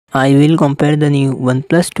I will compare the new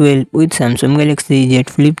OnePlus 12 with Samsung Galaxy Z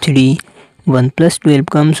Flip 3. OnePlus 12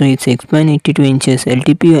 comes with 6.82 inches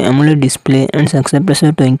LTPO AMOLED display and success ratio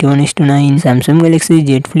 21:9. Samsung Galaxy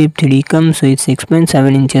Z Flip 3 comes with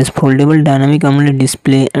 6.7 inches foldable dynamic AMOLED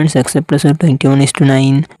display and success ratio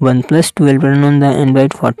 21:9. OnePlus 12 run on the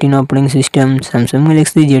Android 14 operating system. Samsung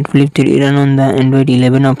Galaxy Z Flip 3 run on the Android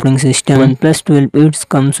 11 operating system. OnePlus 12 it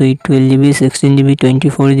comes with 12GB, 16GB,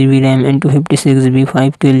 24GB RAM and 256GB,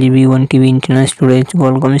 512GB, 1TB internal storage,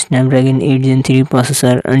 Qualcomm Snapdragon 8 Gen 3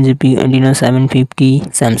 processor and GPU Adreno 750.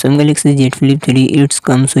 Samsung Galaxy Z Flip 3 it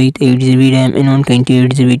comes with 8GB RAM and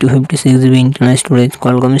 128GB, 256GB internal storage,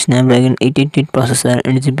 Qualcomm Snapdragon 888 processor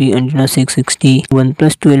and GPU Adreno 660.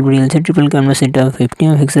 OnePlus 12 real set triple camera setup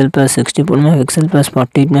 50MP plus 64MP plus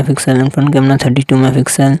 48MP and front camera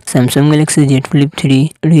 32MP. Samsung Galaxy Z Flip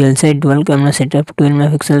 3 real set dual camera setup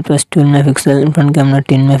 12MP plus 12MP and front camera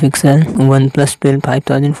 10MP. OnePlus 12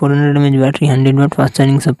 5400 mAh battery, 100W fast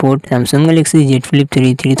charging support. Samsung Galaxy Z Flip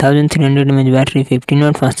 3 3300 mAh battery,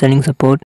 15W fast charging support.